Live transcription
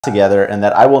together, and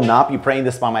that I will not be praying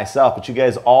this by myself, but you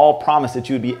guys all promised that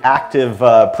you would be active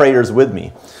prayers with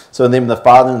me. So in the name of the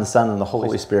Father, and the Son, and the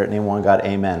Holy Spirit, name one God,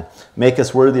 amen. Make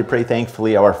us worthy to pray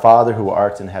thankfully. Our Father who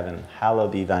art in heaven,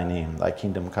 hallowed be thy name. Thy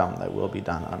kingdom come, thy will be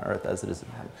done on earth as it is in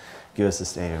heaven. Give us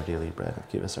this day our daily bread, and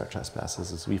forgive us our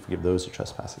trespasses as we forgive those who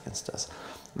trespass against us.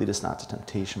 Lead us not to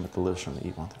temptation, but deliver us from the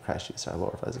evil one. Through Christ Jesus our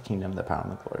Lord, for thy is the kingdom, the power,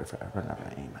 and the glory forever and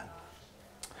ever. Amen.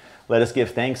 Let us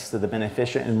give thanks to the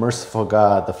beneficent and merciful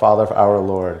God, the Father of our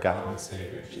Lord, God and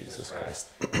Savior, Jesus Christ.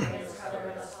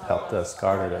 Helped us,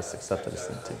 guarded us, accepted us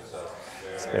into.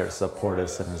 Spared, supported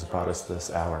us, and has brought us this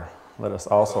hour. Let us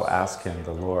also ask him,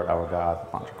 the Lord our God, the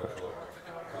Pontificate,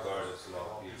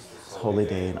 this holy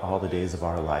day and all the days of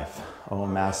our life. O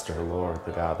Master, Lord,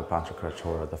 the God, the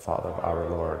Pontificate, the Father of our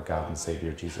Lord, God and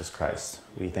Savior, Jesus Christ.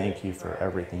 We thank you for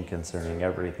everything concerning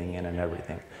everything in and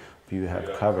everything. You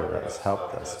have covered us,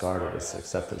 helped us, guarded us,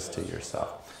 accepted us to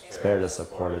yourself, spared us,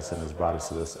 supported us, and has brought us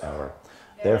to this hour.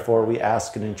 Therefore, we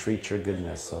ask and entreat your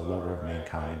goodness, O lover of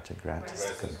mankind, to grant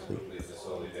us the complete.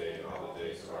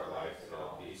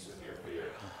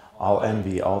 All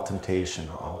envy, all temptation,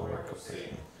 all the work of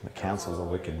Satan, the counsels of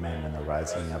wicked men, and the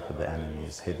rising up of the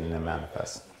enemies, hidden and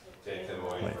manifest,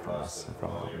 away from us and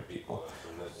from other people,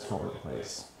 this holy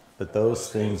place. But those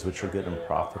things which are good and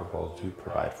profitable do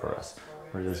provide for us.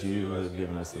 For it is you who have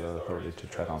given us the authority to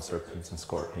tread on serpents and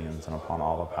scorpions and upon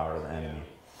all the power of the enemy.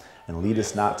 And lead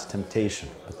us not to temptation,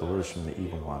 but deliver us from the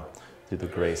evil one, through the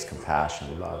grace, compassion,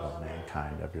 and love of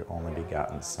mankind, of your only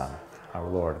begotten Son, our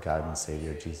Lord, God, and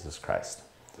Savior, Jesus Christ.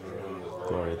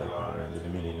 Glory, the honor, and the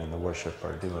dominion, and the worship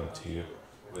are due unto you,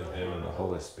 with him and the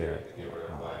Holy Spirit, in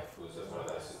life.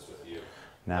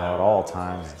 Now at all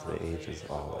times, to the ages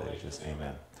of all ages.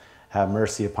 Amen. Have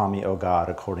mercy upon me, O God,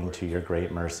 according to your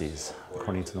great mercies,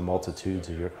 according to the multitudes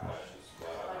of your compassion.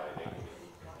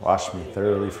 Wash me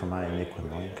thoroughly from my iniquity,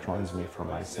 and cleanse me from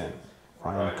my sin. For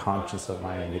I am conscious of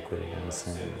my iniquity, and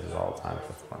sin is all time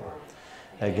before me.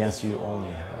 Against you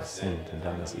only have I sinned and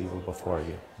done this evil before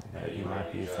you, that you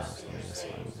might be found in me.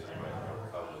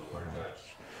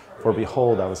 For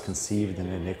behold, I was conceived in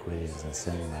iniquities, and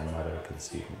sin my mother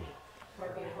conceived me. For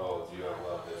behold, you have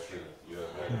loved the truth. You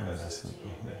have made innocent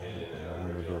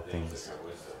unrevealed things.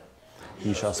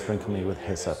 Ye shall sprinkle me with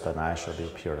hyssop, and I shall be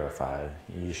purified.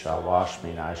 Ye shall wash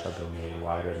me, and I shall be made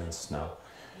whiter than snow.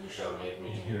 You shall make me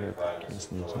hear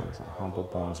humble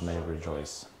bones may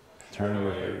rejoice. Turn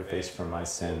your face from my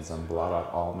sins, and blot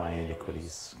out all my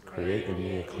iniquities. Create in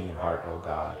me a clean heart, O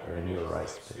God, or renew a right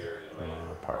spirit in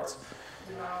my parts.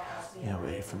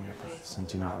 Away from your presence, and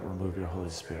do not remove your Holy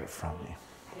Spirit from me.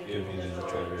 Give me the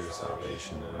joy of your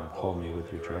salvation, and uphold me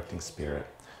with your directing spirit.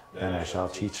 Then I shall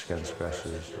teach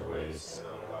transgressors your ways,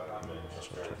 and I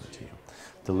shall turn to you.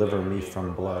 Deliver me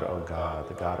from blood, O God,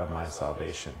 the God of my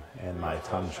salvation, and my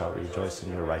tongue shall rejoice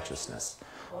in your righteousness.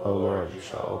 O Lord, you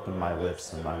shall open my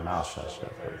lips, and my mouth shall show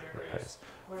forth your praise.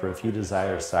 For if you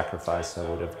desire sacrifice, I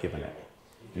would have given it.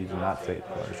 You do not take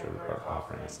pleasure in burnt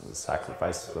offerings, and the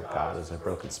sacrifices of God is a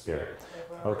broken spirit.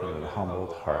 Broken and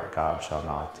humbled heart, God shall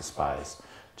not despise.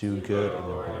 Do good and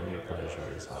abundant your pleasure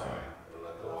is honor.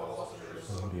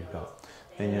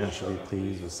 Then you shall be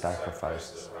pleased with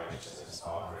sacrifices of righteousness.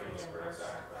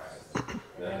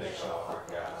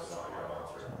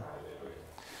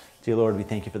 Dear Lord, we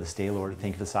thank you for this day, Lord. We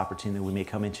thank you for this opportunity that we may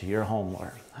come into your home,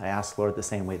 Lord. I ask, Lord, the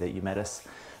same way that you met us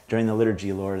during the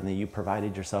liturgy, Lord, and that you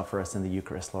provided yourself for us in the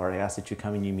Eucharist, Lord. I ask that you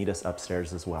come and you meet us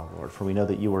upstairs as well, Lord, for we know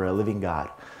that you are a living God,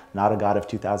 not a God of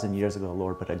 2,000 years ago,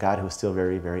 Lord, but a God who is still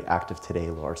very, very active today,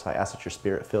 Lord. So I ask that your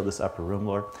Spirit fill this upper room,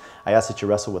 Lord. I ask that you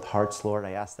wrestle with hearts, Lord.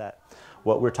 I ask that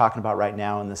what we're talking about right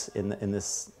now in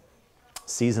this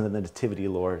season of the Nativity,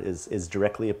 Lord, is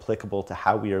directly applicable to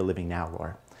how we are living now,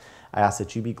 Lord. I ask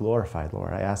that you be glorified,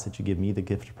 Lord. I ask that you give me the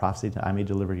gift of prophecy that I may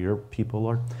deliver your people,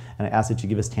 Lord. And I ask that you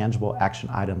give us tangible action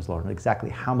items, Lord, exactly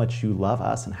how much you love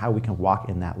us and how we can walk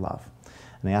in that love.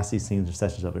 And I ask these things in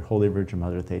intercessions of your Holy Virgin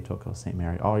Mother, Theotokos, Saint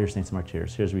Mary, all your saints and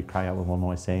martyrs. Here as we cry out with one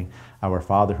voice, saying, Our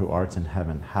Father who art in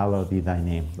heaven, hallowed be thy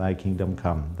name. Thy kingdom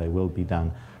come, thy will be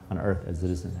done on earth as it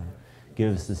is in heaven.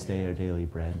 Give us this day our daily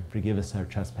bread. Forgive us our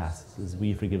trespasses, as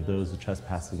we forgive those who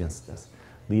trespass against us.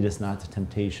 Lead us not to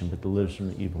temptation, but deliver us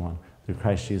from the evil one. Through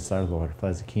Christ Jesus our Lord, for thy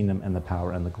is the kingdom and the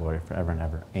power and the glory forever and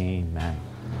ever. Amen.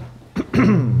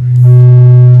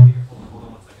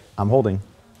 I'm holding.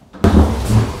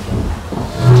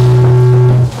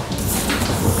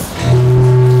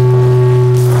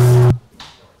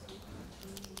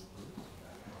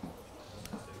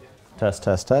 Test,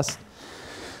 test, test.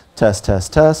 Test,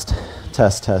 test, test.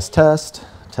 Test, test, test.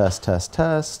 Test, test,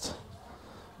 test.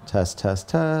 Test, test,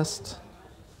 test.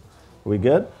 Are we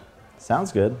good?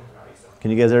 Sounds good. Can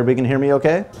you guys, everybody can hear me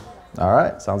okay? All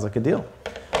right, sounds like a deal.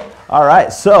 All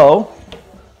right, so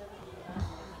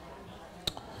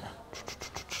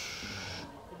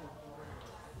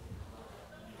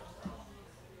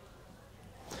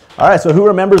who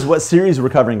remembers what series we're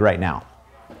covering right now?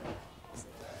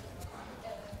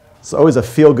 It's always a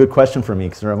feel-good question for me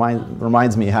because it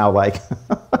reminds me how, like,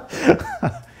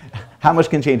 how much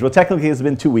can change. Well, technically it's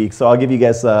been 2 weeks, so I'll give you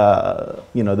guys, the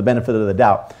benefit of the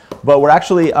doubt. But we're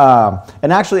actually,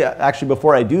 actually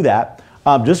before I do that,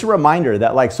 just a reminder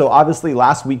that, like, so obviously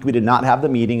last week we did not have the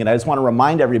meeting, and I just want to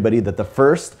remind everybody that the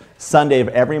first Sunday of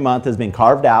every month has been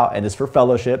carved out and is for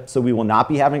fellowship, so we will not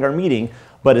be having our meeting,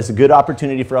 but it's a good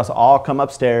opportunity for us to all come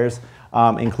upstairs,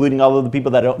 including all of the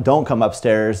people that don't come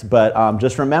upstairs. But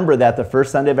just remember that the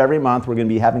first Sunday of every month, we're going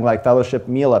to be having like fellowship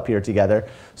meal up here together.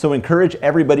 So encourage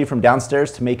everybody from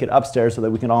downstairs to make it upstairs so that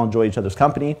we can all enjoy each other's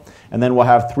company. And then we'll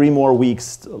have 3 more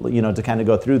weeks, to kind of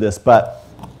go through this. But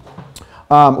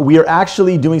we are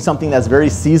actually doing something that's very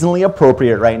seasonally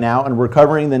appropriate right now, and we're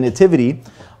covering the Nativity.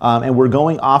 And we're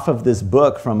going off of this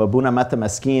book from Abuna Metta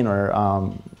Meskin,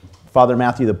 or Father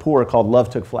Matthew the Poor, called Love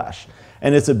Took Flesh.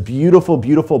 And it's a beautiful,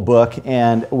 beautiful book.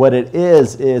 And what it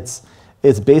is, it's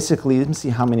basically, let me see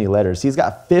how many letters. He's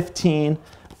got 15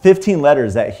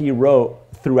 letters that he wrote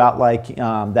throughout, like,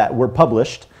 that were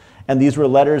published. And these were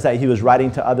letters that he was writing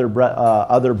to other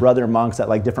brother monks at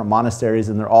like different monasteries,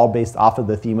 and they're all based off of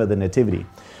the theme of the Nativity.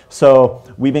 So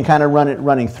we've been kind of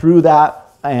running through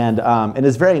that, and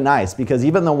it's very nice because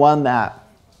even the one that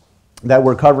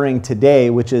we're covering today,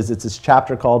 which is, it's this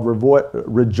chapter called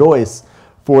Rejoice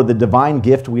for the Divine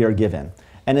Gift We Are Given.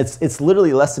 And it's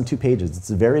literally less than 2 pages.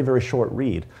 It's a very, very short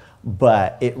read.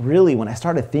 But it really, when I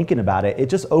started thinking about it, it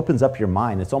just opens up your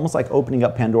mind. It's almost like opening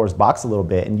up Pandora's box a little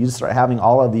bit, and you just start having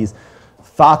all of these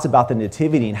thoughts about the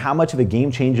Nativity and how much of a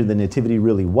game changer the Nativity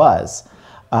really was.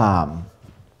 And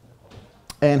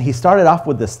he started off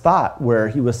with this thought where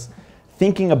he was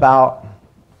thinking about,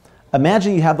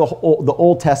 imagine you have the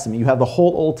Old Testament. You have the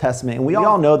whole Old Testament, and we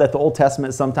all know that the Old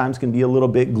Testament sometimes can be a little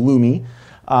bit gloomy.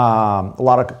 A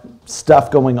lot of stuff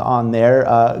going on there.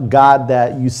 God,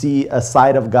 that you see a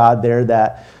side of God there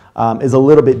that is a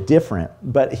little bit different.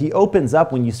 But he opens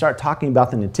up, when you start talking about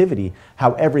the Nativity,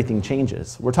 how everything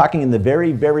changes. We're talking in the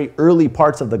very, very early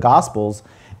parts of the Gospels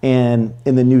in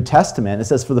the New Testament. It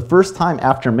says, for the first time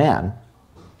after man,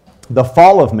 the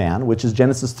fall of man, which is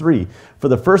Genesis 3, for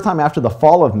the first time after the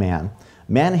fall of man,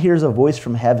 man hears a voice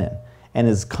from heaven and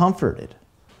is comforted.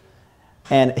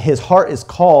 And his heart is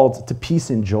called to peace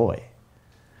and joy.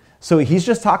 So he's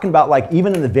just talking about, like,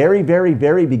 even in the very, very,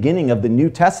 very beginning of the New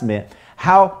Testament,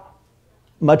 how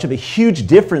much of a huge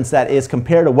difference that is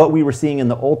compared to what we were seeing in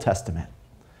the Old Testament.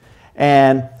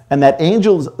 And that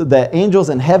the angels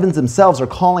in heavens themselves are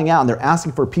calling out and they're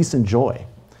asking for peace and joy.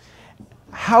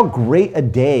 How great a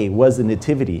day was the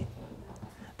Nativity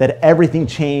that everything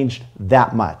changed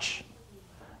that much.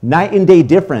 Night and day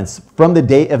difference from the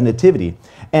day of Nativity.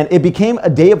 And it became a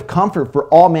day of comfort for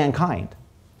all mankind.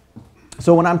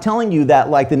 So when I'm telling you that,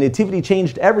 like, the Nativity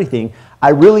changed everything, I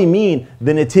really mean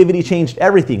the Nativity changed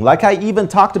everything. Like I even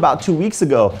talked about 2 weeks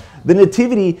ago, the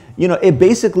Nativity, it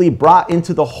basically brought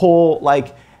into the whole,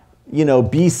 like,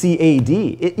 BC AD.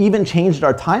 It even changed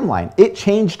our timeline. It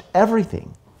changed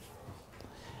everything.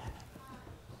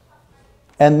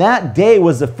 And that day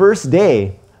was the first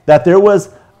day that there was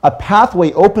a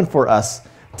pathway open for us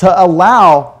to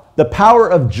allow the power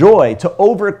of joy to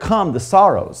overcome the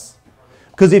sorrows.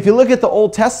 Because if you look at the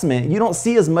Old Testament, you don't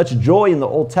see as much joy in the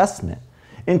Old Testament.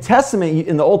 In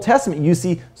the Old Testament, you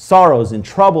see sorrows and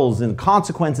troubles and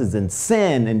consequences and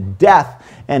sin and death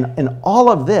and all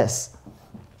of this.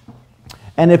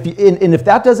 And if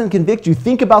that doesn't convict you,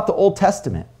 think about the Old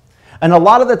Testament. And a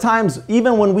lot of the times,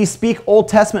 even when we speak Old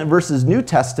Testament versus New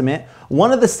Testament,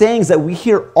 one of the sayings that we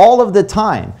hear all of the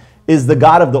time is the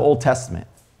God of the Old Testament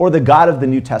or the God of the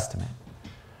New Testament.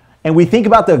 And we think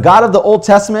about the God of the Old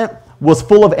Testament was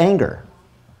full of anger.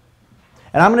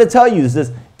 And I'm going to tell you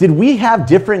this, did we have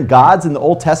different gods in the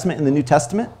Old Testament and the New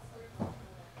Testament?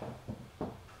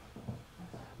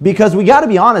 Because we got to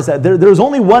be honest, that there's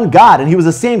only one God, and he was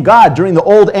the same God during the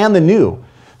Old and the New.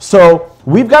 So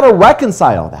we've got to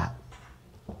reconcile that.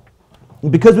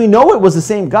 Because we know it was the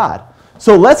same God.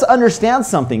 So let's understand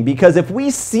something, because if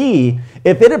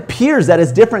it appears that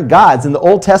it's different gods in the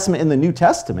Old Testament and the New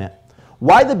Testament,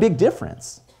 why the big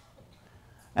difference?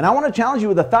 And I want to challenge you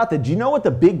with a thought that, do you know what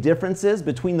the big difference is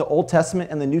between the Old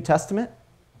Testament and the New Testament?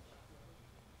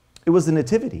 It was the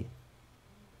Nativity.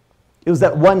 It was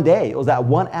that one day. It was that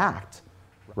one act,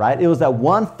 right? It was that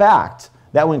one fact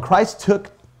that when Christ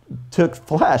took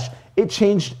flesh, it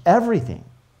changed everything.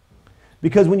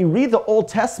 Because when you read the Old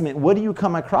Testament, what do you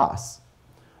come across?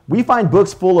 We find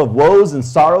books full of woes and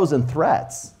sorrows and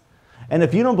threats. And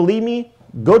if you don't believe me,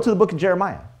 go to the book of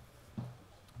Jeremiah.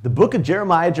 The book of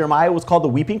Jeremiah was called the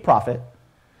weeping prophet.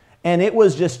 And it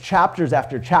was just chapters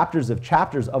after chapters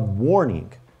of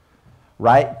warning,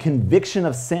 right? Conviction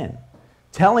of sin.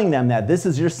 Telling them that this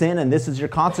is your sin and this is your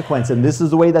consequence and this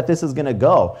is the way that this is going to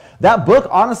go. That book,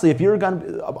 honestly, if you're going to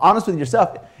be honest with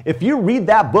yourself, if you read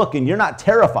that book and you're not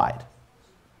terrified,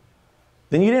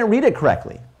 then you didn't read it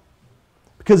correctly.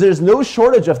 Because there's no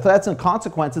shortage of threats and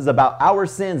consequences about our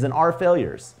sins and our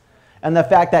failures. And the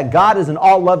fact that God is an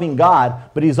all-loving God,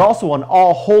 but he's also an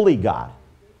all-holy God.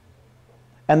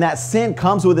 And that sin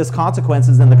comes with its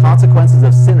consequences, and the consequences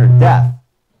of sin are death.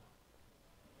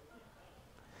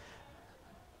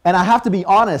 And I have to be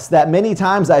honest that many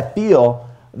times I feel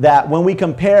that when we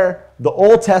compare the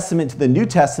Old Testament to the New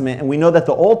Testament, and we know that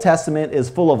the Old Testament is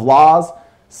full of laws,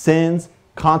 sins,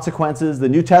 consequences. The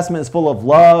New Testament is full of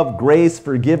love, grace,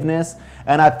 forgiveness.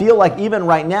 And I feel like even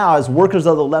right now, as workers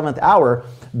of the 11th hour,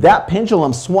 that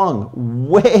pendulum swung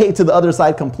way to the other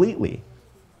side completely.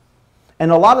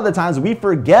 And a lot of the times we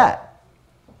forget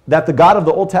that the God of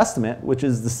the Old Testament, which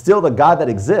is still the God that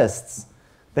exists,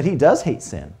 that he does hate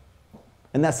sin.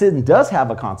 And that sin does have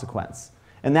a consequence.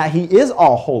 And that he is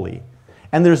all holy.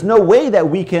 And there's no way that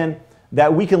we can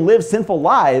live sinful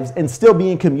lives and still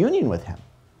be in communion with him.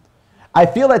 I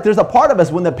feel like there's a part of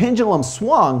us when the pendulum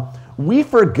swung, we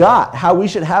forgot how we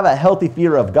should have a healthy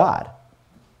fear of God.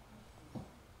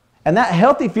 And that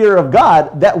healthy fear of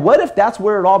God, what if that's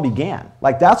where it all began?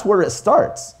 Like that's where it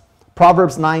starts.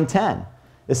 Proverbs 9:10.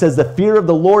 It says the fear of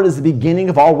the Lord is the beginning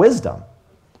of all wisdom.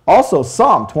 Also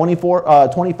Psalm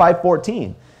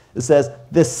 25:14. It says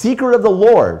the secret of the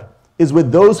Lord is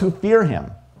with those who fear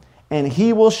him, and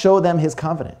he will show them his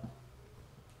covenant.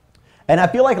 And I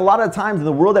feel like a lot of times in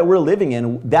the world that we're living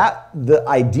in, that the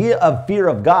idea of fear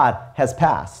of God has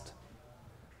passed.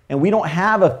 And we don't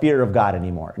have a fear of God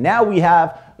anymore. Now we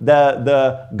have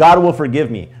the God will forgive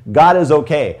me. God is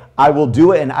okay. I will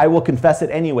do it and I will confess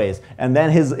it anyways. And then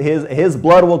his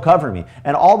blood will cover me.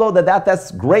 And although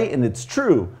that's great and it's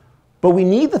true, but we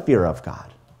need the fear of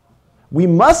God. We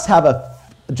must have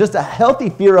just a healthy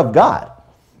fear of God.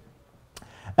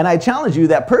 And I challenge you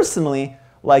that personally,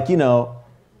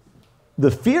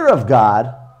 the fear of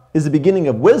God is the beginning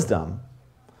of wisdom,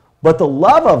 but the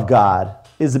love of God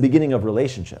is the beginning of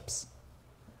relationships.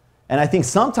 And I think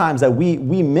sometimes that we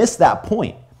miss that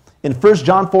point. In 1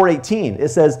 John 4:18, it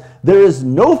says, there is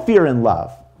no fear in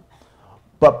love,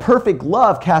 but perfect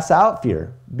love casts out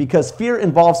fear, because fear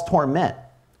involves torment.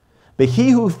 But he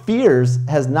who fears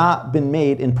has not been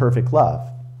made in perfect love.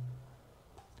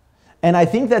 And I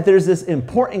think that there's this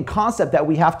important concept that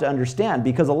we have to understand,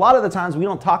 because a lot of the times we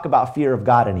don't talk about fear of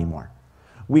God anymore.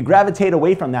 We gravitate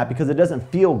away from that because it doesn't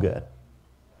feel good.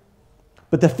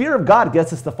 But the fear of God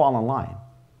gets us to fall in line.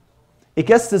 It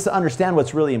gets us to understand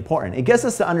what's really important. It gets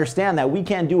us to understand that we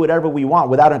can't do whatever we want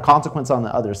without a consequence on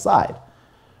the other side,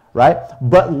 right?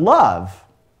 But love,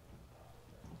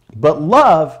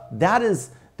 that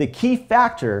is the key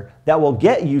factor that will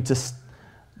get you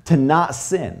to not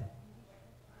sin.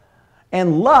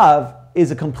 And love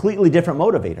is a completely different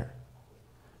motivator.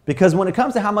 Because when it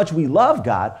comes to how much we love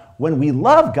God, when we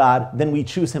love God, then we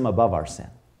choose him above our sin.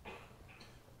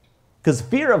 Because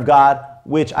fear of God,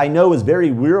 which I know is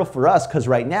very real for us, because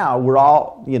right now we're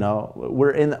all,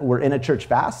 we're in a church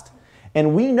fast,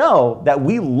 and we know that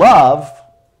we love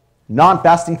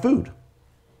non-fasting food,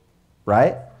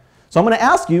 right? So I'm going to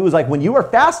ask you, when you are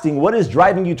fasting, what is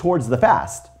driving you towards the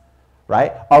fast,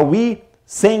 right? Are we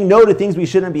saying no to things we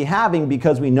shouldn't be having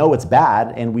because we know it's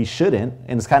bad and we shouldn't,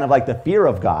 and it's kind of like the fear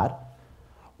of God?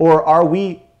 Or are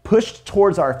we pushed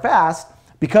towards our fast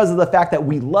because of the fact that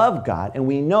we love God and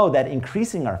we know that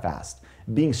increasing our fast,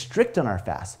 being strict on our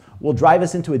fast, will drive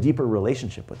us into a deeper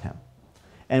relationship with him?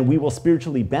 And we will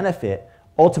spiritually benefit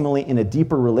ultimately in a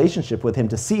deeper relationship with him,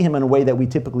 to see him in a way that we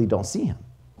typically don't see him,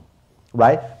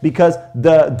 right? Because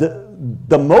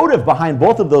the motive behind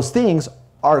both of those things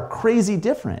are crazy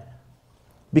different.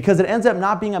 Because it ends up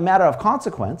not being a matter of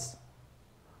consequence,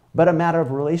 but a matter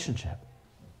of relationship.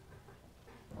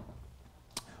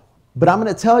 But I'm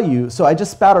going to tell you, so I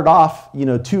just spouted off,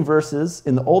 2 verses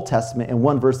in the Old Testament and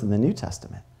 1 verse in the New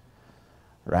Testament,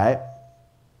 right?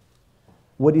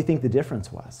 What do you think the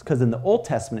difference was? Because in the Old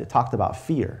Testament, it talked about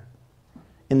fear.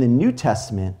 In the New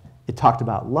Testament, it talked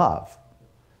about love.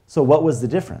 So what was the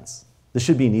difference? This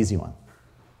should be an easy one.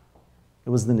 It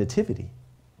was the nativity.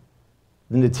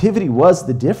 The nativity was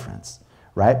the difference,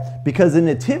 right? Because the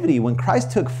nativity, when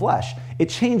Christ took flesh, it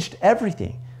changed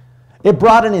everything. It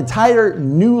brought an entire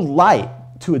new light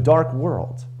to a dark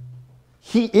world.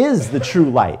 He is the true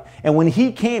light. And when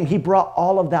he came, he brought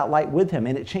all of that light with him,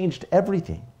 and it changed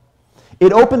everything.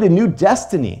 It opened a new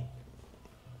destiny.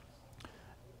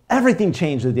 Everything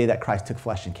changed the day that Christ took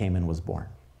flesh and came and was born.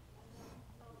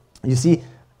 You see,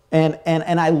 and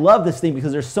I love this thing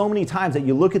because there's so many times that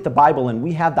you look at the Bible and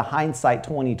we have the hindsight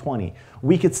 2020.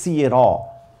 We could see it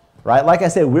all, right? Like I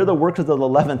said, we're the workers of the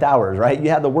 11th hours, right? You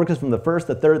had the workers from the 1st,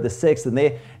 the 3rd, the 6th,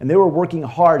 and they were working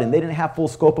hard and they didn't have full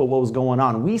scope of what was going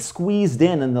on. We squeezed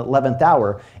in the 11th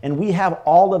hour and we have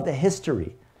all of the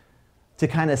history to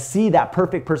kind of see that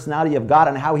perfect personality of God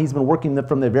and how he's been working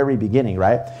from the very beginning,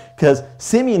 right? Because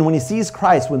Simeon, when he sees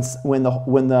Christ, when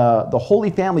the Holy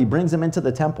Family brings him into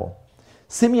the temple,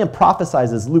 Simeon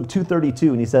prophesies Luke 2:32,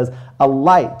 and he says, a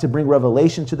light to bring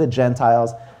revelation to the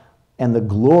Gentiles and the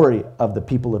glory of the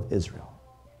people of Israel.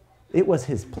 It was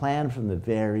his plan from the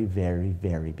very, very,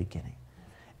 very beginning.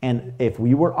 And if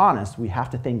we were honest, we have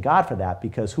to thank God for that,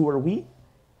 because who are we?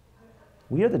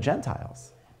 We are the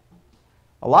Gentiles.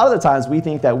 A lot of the times we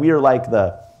think that we're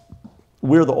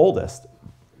the oldest,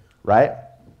 right?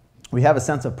 We have a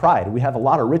sense of pride. We have a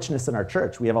lot of richness in our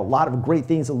church. We have a lot of great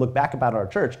things to look back about our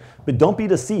church. But don't be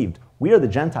deceived. We are the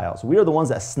Gentiles. We are the ones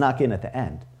that snuck in at the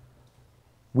end.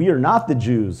 We are not the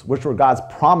Jews, which were God's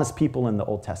promised people in the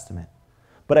Old Testament.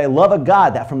 But I love a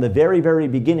God that from the very, very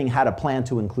beginning had a plan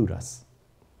to include us.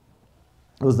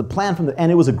 It was the plan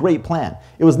and it was a great plan.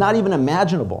 It was not even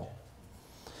imaginable.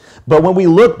 But when we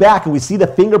look back and we see the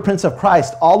fingerprints of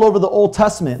Christ all over the Old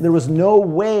Testament, there was no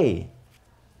way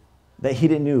that he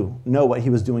didn't know what he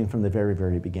was doing from the very,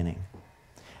 very beginning.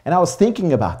 And I was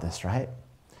thinking about this, right?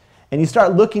 And you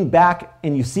start looking back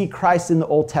and you see Christ in the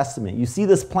Old Testament. You see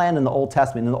this plan in the Old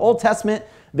Testament. In the Old Testament,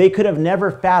 they could have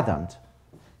never fathomed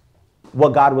what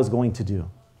God was going to do.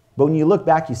 But when you look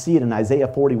back, you see it in Isaiah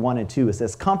 41:2. It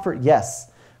says, comfort,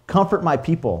 yes, comfort my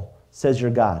people, says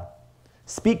your God.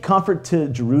 Speak comfort to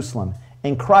Jerusalem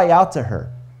and cry out to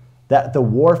her that the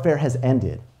warfare has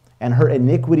ended and her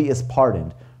iniquity is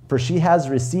pardoned, for she has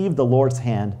received the Lord's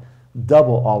hand,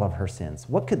 double all of her sins.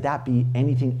 What could that be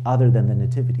anything other than the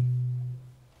nativity?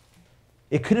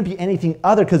 It couldn't be anything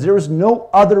other, because there was no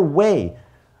other way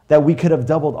that we could have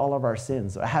doubled all of our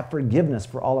sins or have forgiveness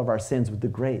for all of our sins with the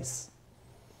grace,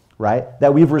 right,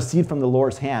 that we've received from the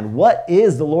Lord's hand. What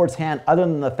is the Lord's hand other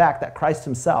than the fact that Christ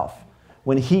himself,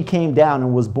 when he came down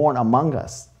and was born among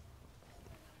us?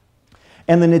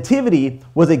 And the nativity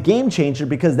was a game changer,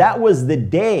 because that was the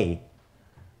day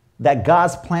that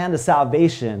God's plan to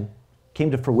salvation came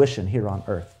to fruition here on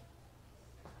earth.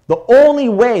 The only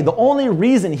way, the only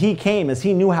reason he came is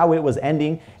he knew how it was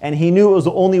ending, and he knew it was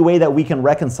the only way that we can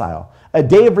reconcile. A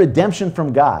day of redemption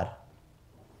from God,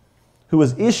 who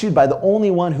was issued by the only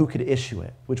one who could issue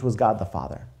it, which was God the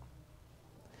Father.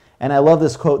 And I love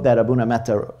this quote that Abuna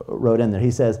Metta wrote in there.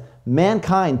 He says,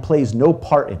 mankind plays no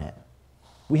part in it.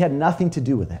 We had nothing to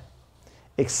do with it,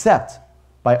 except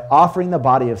by offering the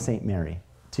body of St. Mary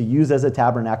to use as a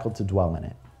tabernacle to dwell in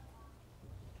it.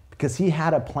 Because he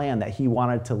had a plan that he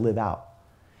wanted to live out.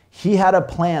 He had a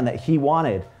plan that he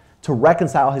wanted to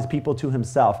reconcile his people to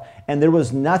himself. And there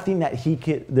was nothing that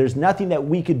there's nothing that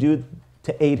we could do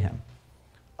to aid him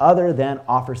other than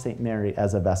offer St. Mary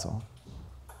as a vessel.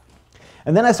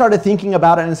 And then I started thinking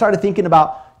about it, and I started thinking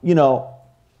about,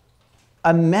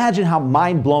 imagine how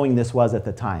mind-blowing this was at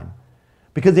the time.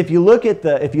 Because if you look at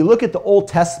the Old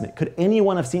Testament, could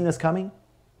anyone have seen this coming?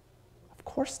 Of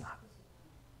course not.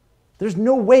 There's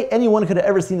no way anyone could have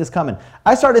ever seen this coming.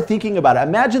 I started thinking about it.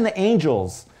 Imagine the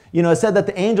angels. It said that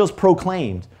the angels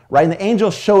proclaimed, right? And the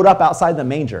angels showed up outside the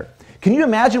manger. Can you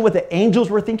imagine what the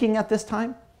angels were thinking at this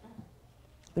time?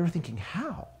 They were thinking,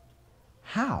 how?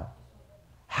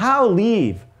 How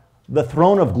leave the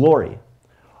throne of glory?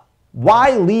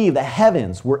 Why leave the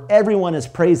heavens where everyone is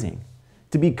praising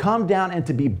to be come down and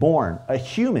to be born a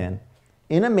human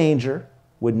in a manger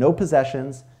with no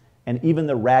possessions, and even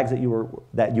the rags that you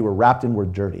were wrapped in were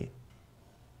dirty?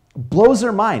 Blows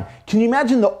their mind. Can you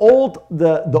imagine the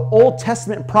Old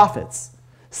Testament prophets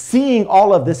seeing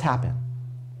all of this happen?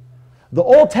 The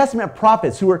Old Testament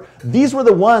prophets these were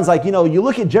the ones, you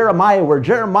look at Jeremiah, where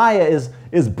Jeremiah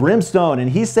is brimstone, and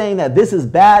he's saying that this is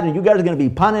bad and you guys are going to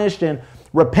be punished and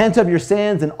repent of your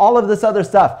sins and all of this other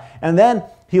stuff. And then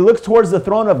he looks towards the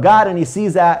throne of God and he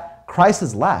sees that Christ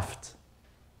has left.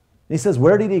 And he says,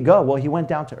 where did he go? Well, he went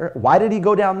down to earth. Why did he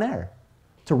go down there?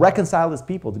 To reconcile his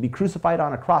people, to be crucified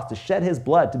on a cross, to shed his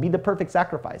blood, to be the perfect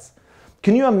sacrifice.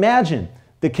 Can you imagine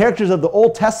the characters of the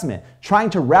Old Testament trying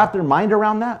to wrap their mind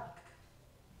around that?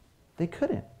 They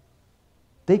couldn't.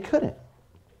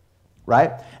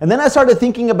 Right? And then I started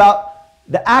thinking about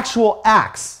the actual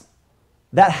acts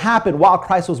that happened while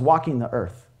Christ was walking the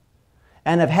earth.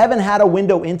 And if heaven had a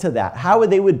window into that, how would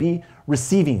they would be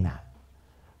receiving that,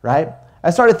 right?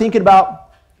 I started thinking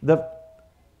about the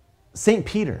St.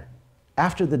 Peter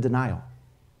after the denial.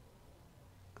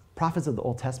 Prophets of the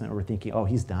Old Testament were thinking, oh,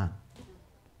 he's done.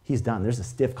 He's done. There's a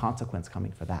stiff consequence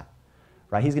coming for that,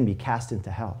 right? He's going to be cast into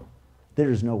hell.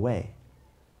 There's no way.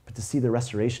 But to see the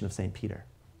restoration of St. Peter,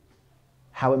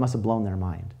 how it must have blown their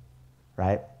mind,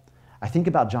 right? I think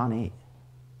about John 8,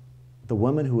 the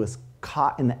woman who was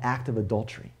caught in the act of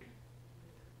adultery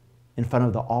in front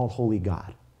of the all-holy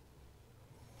God.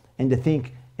 And to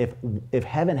think if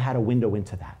heaven had a window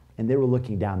into that, and they were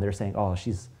looking down, they're saying, oh,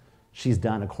 she's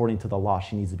done. According to the law,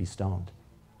 she needs to be stoned,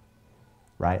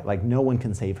 right? Like no one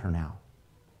can save her now.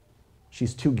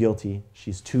 She's too guilty.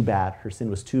 She's too bad. Her sin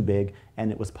was too big,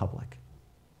 and it was public.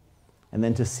 And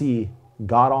then to see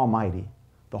God Almighty,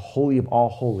 the Holy of all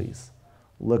holies,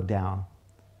 look down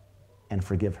and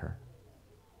forgive her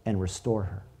and restore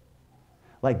her.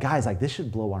 Like, guys, like this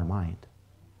should blow our mind.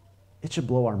 It should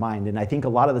blow our mind. And I think a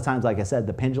lot of the times, like I said,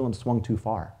 the pendulum swung too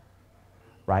far,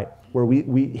 right? Where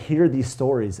we hear these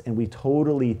stories and we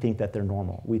totally think that they're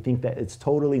normal. We think that it's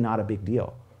totally not a big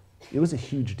deal. It was a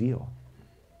huge deal.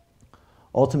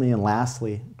 Ultimately and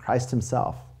lastly, Christ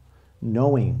himself,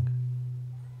 knowing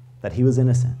that he was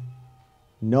innocent,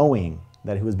 knowing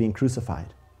that he was being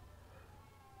crucified.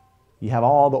 You have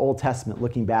all the Old Testament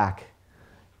looking back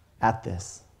at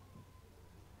this.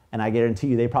 And I guarantee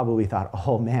you, they probably thought,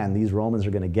 oh man, these Romans are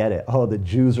going to get it. Oh, the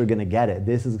Jews are going to get it.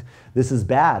 This is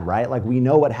bad, right? Like we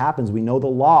know what happens. We know the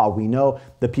law. We know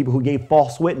the people who gave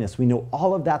false witness. We know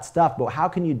all of that stuff. But how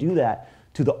can you do that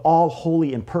to the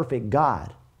all-holy and perfect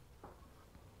God?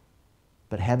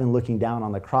 But heaven looking down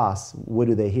on the cross, what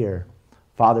do they hear?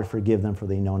 Father, forgive them, for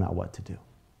they know not what to do.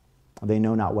 They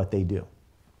know not what they do.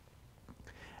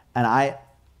 And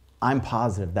I'm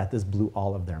positive that this blew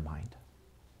all of their mind.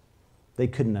 They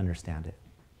couldn't understand it.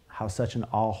 How such an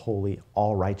all-holy,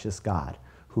 all-righteous God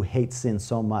who hates sin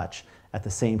so much at the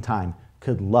same time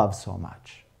could love so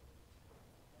much.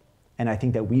 And I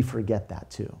think that we forget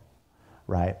that too,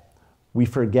 right? We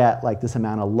forget like this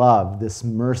amount of love, this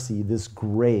mercy, this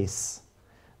grace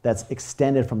that's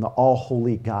extended from the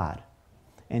all-holy God.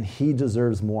 And he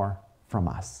deserves more from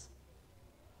us.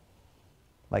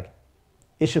 Like,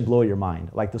 it should blow your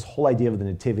mind. Like this whole idea of the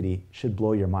nativity should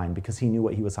blow your mind because he knew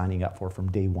what he was signing up for from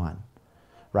day one,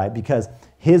 right? Because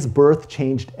his birth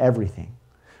changed everything.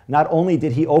 Not only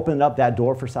did he open up that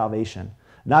door for salvation,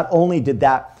 not only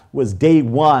was day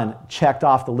one checked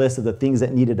off the list of the things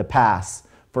that needed to pass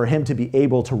for him to be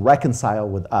able to reconcile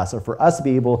with us or for us to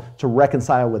be able to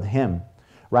reconcile with him,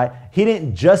 right? He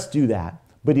didn't just do that,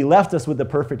 but he left us with the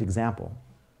perfect example.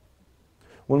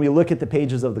 When we look at the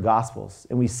pages of the Gospels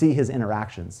and we see his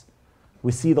interactions,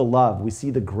 we see the love, we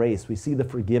see the grace, we see the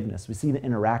forgiveness, we see the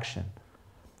interaction.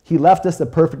 He left us the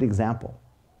perfect example.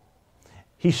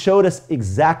 He showed us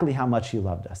exactly how much he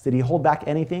loved us. Did he hold back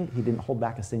anything? He didn't hold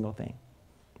back a single thing.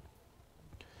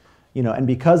 You know, and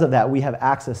because of that, we have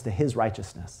access to his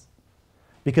righteousness.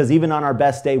 Because even on our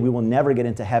best day, we will never get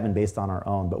into heaven based on our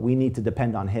own, but we need to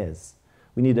depend on his.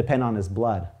 We need to depend on his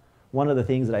blood. One of the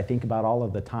things that I think about all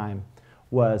of the time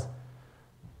was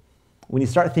when you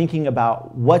start thinking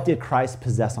about what did Christ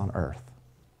possess on earth?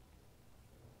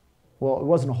 Well, it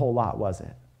wasn't a whole lot, was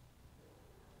it?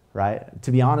 Right?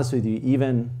 To be honest with you,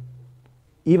 even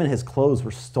his clothes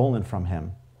were stolen from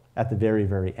him at the very,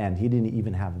 very end. He didn't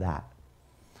even have that.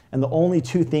 And the only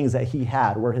two things that he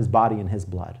had were his body and his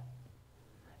blood.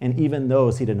 And even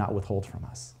those he did not withhold from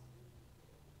us.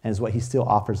 And is what he still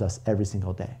offers us every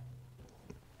single day.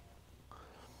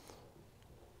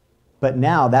 But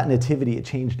now that nativity, it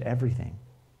changed everything.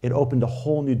 It opened a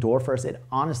whole new door for us. It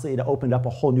opened up a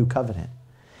whole new covenant.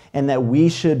 And that we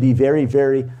should be very,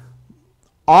 very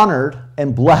honored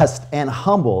and blessed and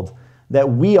humbled that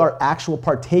we are actual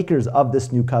partakers of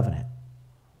this new covenant.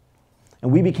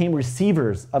 And we became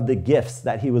receivers of the gifts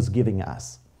that he was giving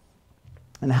us.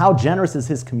 And how generous is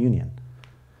his communion?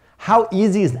 How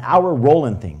easy is our role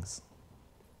in things?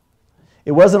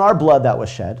 It wasn't our blood that was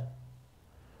shed,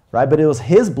 right? But it was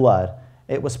his blood.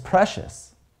 It was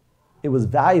precious. It was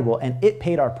valuable, and it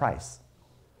paid our price.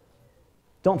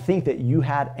 Don't think that you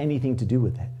had anything to do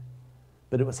with it,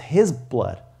 but it was his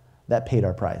blood that paid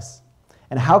our price.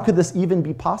 And how could this even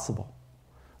be possible?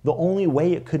 The only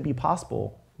way it could be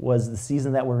possible was the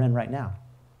season that we're in right now,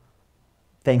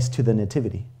 thanks to the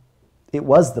nativity. It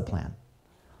was the plan.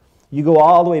 You go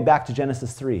all the way back to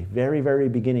Genesis 3, very, very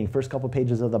beginning, first couple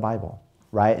pages of the Bible,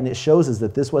 right? And it shows us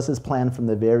that this was his plan from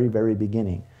the very, very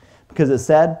beginning. Because it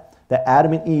said that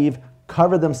Adam and Eve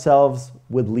covered themselves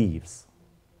with leaves.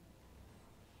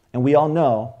 And we all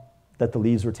know that the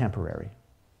leaves were temporary.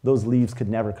 Those leaves could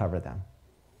never cover them.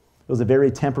 It was a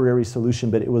very temporary solution,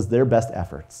 but it was their best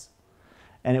efforts.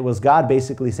 And it was God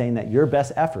basically saying that your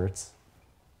best efforts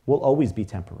will always be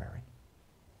temporary.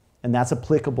 And that's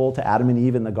applicable to Adam and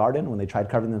Eve in the garden when they tried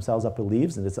covering themselves up with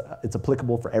leaves, and it's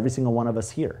applicable for every single one of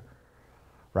us here,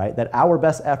 right? That our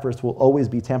best efforts will always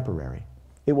be temporary.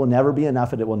 It will never be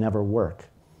enough and it will never work.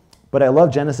 But I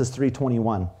love Genesis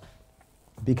 3:21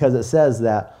 because it says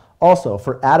that also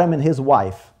for Adam and his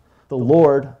wife, the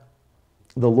Lord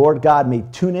God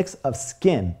made tunics of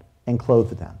skin and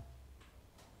clothed them.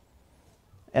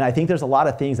 And I think there's a lot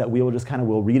of things that we will just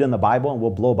we'll read in the Bible and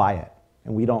we'll blow by it.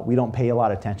 And we don't pay a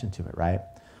lot of attention to it, right?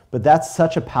 But that's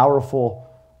such a powerful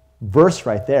verse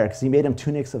right there because he made them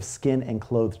tunics of skin and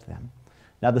clothed them.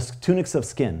 Now the tunics of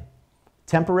skin,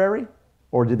 temporary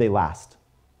or did they last?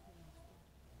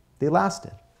 They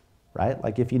lasted, right?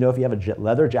 Like if you have a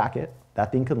leather jacket,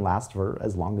 that thing can last for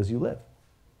as long as you live,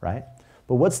 right?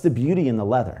 But what's the beauty in the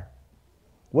leather?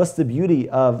 What's the beauty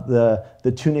of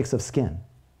the tunics of skin?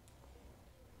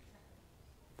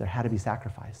 There had to be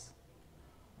sacrifice.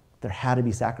 There had to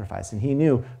be sacrifice. And he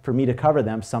knew for me to cover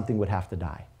them, something would have to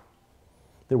die.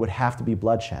 There would have to be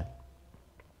bloodshed.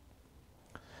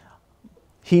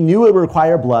 He knew it would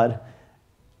require blood.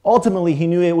 Ultimately, he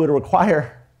knew it would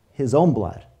require his own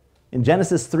blood. In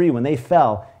Genesis 3, when they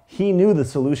fell, he knew the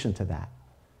solution to that.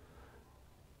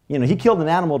 He killed an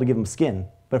animal to give him skin,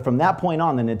 but from that point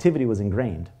on, the nativity was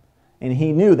ingrained. And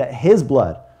he knew that his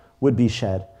blood would be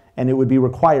shed, and it would be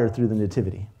required through the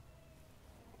nativity.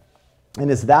 And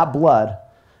it's that blood,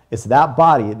 it's that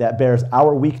body that bears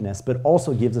our weakness, but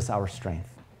also gives us our strength.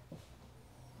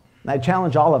 And I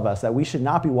challenge all of us that we should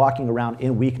not be walking around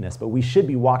in weakness, but we should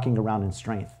be walking around in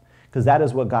strength, because that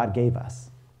is what God gave us.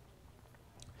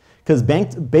 Because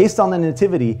based on the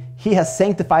nativity, he has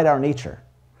sanctified our nature.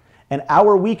 And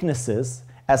our weaknesses,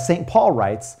 as St. Paul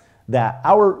writes, that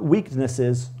our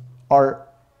weaknesses are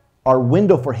our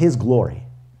window for his glory.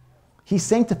 He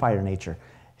sanctified our nature.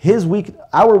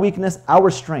 Our weakness, our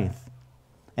strength.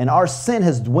 And our sin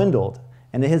has dwindled,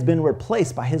 and it has been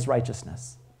replaced by his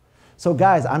righteousness. So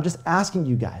guys, I'm just asking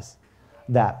you guys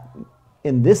that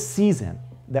in this season,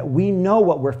 that we know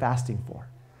what we're fasting for.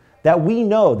 That we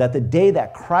know that the day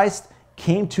that Christ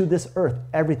came to this earth,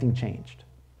 everything changed.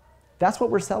 That's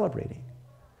what we're celebrating.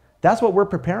 That's what we're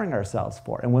preparing ourselves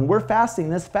for. And when we're fasting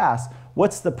this fast,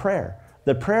 what's the prayer?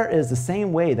 The prayer is the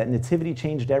same way that nativity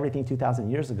changed everything 2,000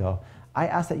 years ago. I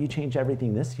ask that you change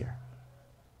everything this year.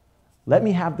 Let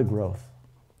me have the growth.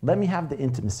 Let me have the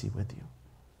intimacy with you.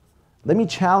 Let me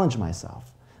challenge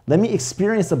myself. Let me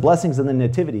experience the blessings of the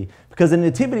nativity, because the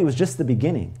nativity was just the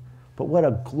beginning. But what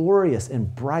a glorious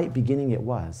and bright beginning it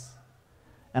was.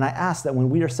 And I ask that when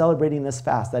we are celebrating this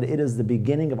fast, that it is the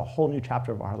beginning of a whole new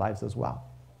chapter of our lives as well,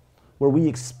 where we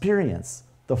experience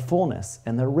the fullness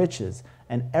and the riches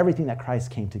and everything that Christ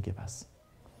came to give us.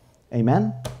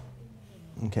 Amen?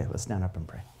 Okay, let's stand up and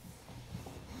pray.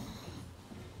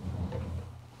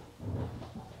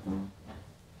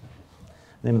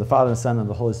 In the name of the Father, and the Son, and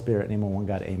the Holy Spirit, name of one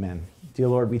God, amen. Dear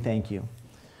Lord, we thank you.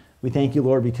 We thank you,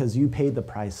 Lord, because you paid the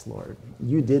price, Lord.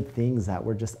 You did things that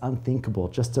were just unthinkable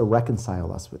just to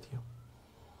reconcile us with you.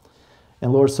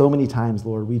 And Lord, so many times,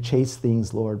 Lord, we chase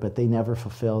things, Lord, but they never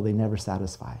fulfill, they never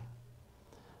satisfy.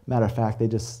 Matter of fact,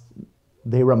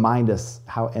 they remind us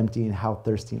how empty and how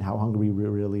thirsty and how hungry we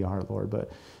really are, Lord.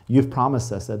 But you've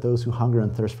promised us that those who hunger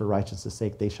and thirst for righteousness'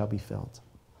 sake, they shall be filled.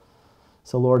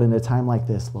 So, Lord, in a time like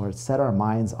this, Lord, set our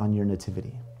minds on your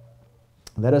nativity.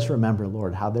 Let us remember,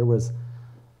 Lord, how it was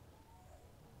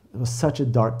such a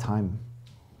dark time,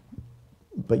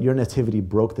 but your nativity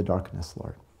broke the darkness,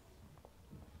 Lord.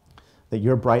 That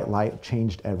your bright light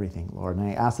changed everything, Lord. And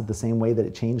I ask it the same way that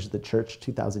it changed the church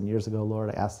 2,000 years ago,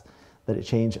 Lord. I ask that it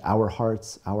change our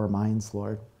hearts, our minds,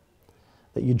 Lord.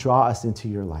 That you draw us into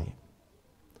your light.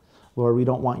 Lord, we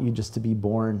don't want you just to be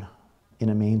born in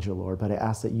a manger, Lord, but I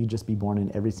ask that you just be born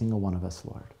in every single one of us,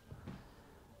 Lord.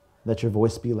 That your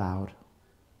voice be loud.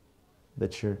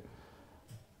 That your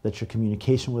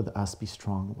communication with us be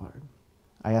strong, Lord.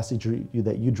 I ask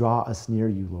that you draw us near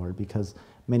you, Lord, because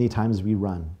many times we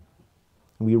run.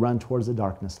 And we run towards the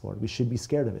darkness, Lord. We should be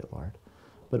scared of it, Lord.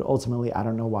 But ultimately, I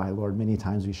don't know why, Lord, many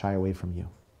times we shy away from you.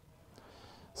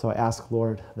 So I ask,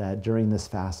 Lord, that during this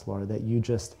fast, Lord, that you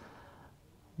just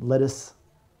let us,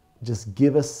 just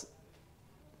give us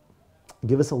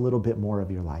a little bit more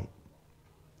of your light.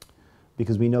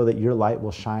 Because we know that your light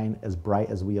will shine as bright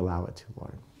as we allow it to,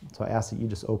 Lord. So I ask that you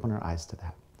just open our eyes to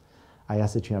that. I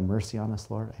ask that you have mercy on us,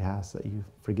 Lord. I ask that you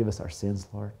forgive us our sins,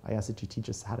 Lord. I ask that you teach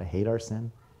us how to hate our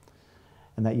sin,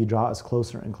 and that you draw us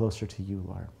closer and closer to you,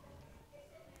 Lord.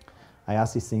 I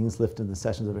ask these things, lift in the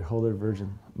sessions of your Holy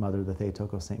Virgin Mother, the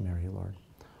Theotokos Saint Mary, Lord.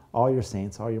 All your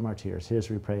saints, all your martyrs, here's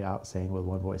we pray out, saying with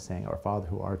one voice, saying, Our Father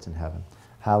who art in heaven,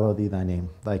 hallowed be thy name.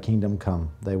 Thy kingdom come,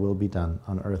 thy will be done,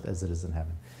 on earth as it is in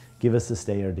heaven. Give us this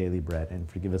day our daily bread, and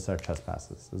forgive us our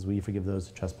trespasses, as we forgive those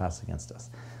who trespass against us.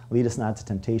 Lead us not to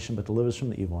temptation, but deliver us from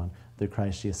the evil one. Through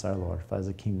Christ Jesus our Lord. For thy is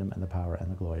the kingdom, and the power, and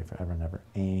the glory, forever and ever.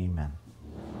 Amen.